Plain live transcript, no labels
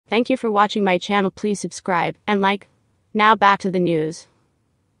Thank you for watching my channel. Please subscribe and like. Now back to the news.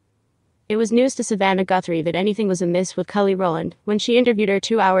 It was news to Savannah Guthrie that anything was amiss with Kelly Rowland when she interviewed her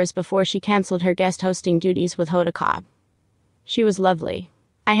 2 hours before she cancelled her guest hosting duties with Hoda Kotb. She was lovely.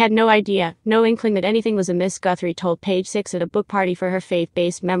 I had no idea, no inkling that anything was amiss, Guthrie told Page 6 at a book party for her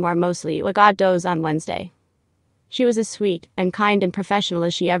faith-based memoir Mostly What God Does on Wednesday. She was as sweet and kind and professional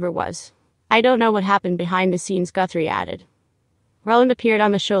as she ever was. I don't know what happened behind the scenes, Guthrie added. Rowland appeared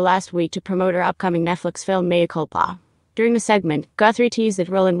on the show last week to promote her upcoming Netflix film Mea Culpa. During the segment, Guthrie teased that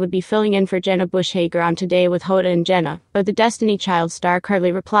Rowland would be filling in for Jenna Bush Hager on Today with Hoda and Jenna, but the Destiny Child star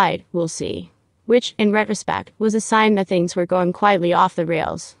curtly replied, "We'll see." Which, in retrospect, was a sign that things were going quietly off the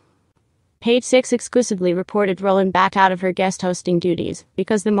rails. Page 6 exclusively reported Rowland backed out of her guest hosting duties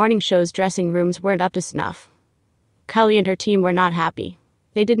because the morning show's dressing rooms weren't up to snuff. Kelly and her team were not happy.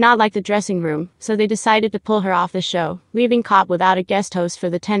 They did not like the dressing room, so they decided to pull her off the show, leaving Kotb without a guest host for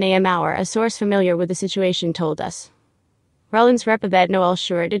the 10 a.m. hour, a source familiar with the situation told us. Rowland's rep Yvette Noel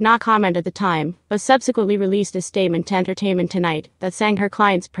Shure did not comment at the time, but subsequently released a statement to Entertainment Tonight that sang her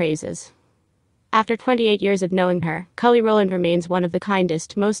client's praises. After 28 years of knowing her, Kelly Rowland remains one of the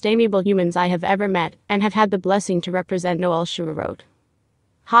kindest, most amiable humans I have ever met, and have had the blessing to represent, Noel Shure wrote.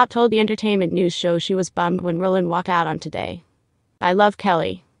 Hot told the entertainment news show she was bummed when Rowland walked out on Today. "I love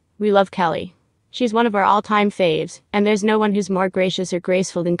Kelly. We love Kelly. She's one of our all-time faves, and there's no one who's more gracious or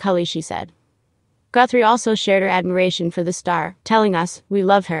graceful than Kelly," she said. Guthrie also shared her admiration for the star, telling us, "We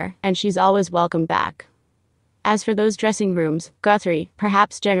love her, and she's always welcome back." As for those dressing rooms, Guthrie,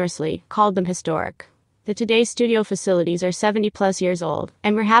 perhaps generously, called them historic. The Today studio facilities are 70+ years old,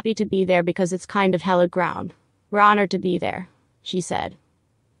 and we're happy to be there because it's kind of hallowed ground. We're honored to be there, she said.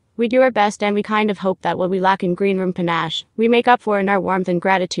 "We do our best and we kind of hope that what we lack in green room panache, we make up for in our warmth and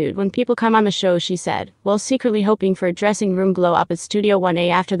gratitude when people come on the show," she said, while secretly hoping for a dressing room glow up at Studio 1A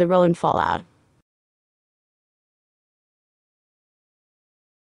after the Rowland fallout.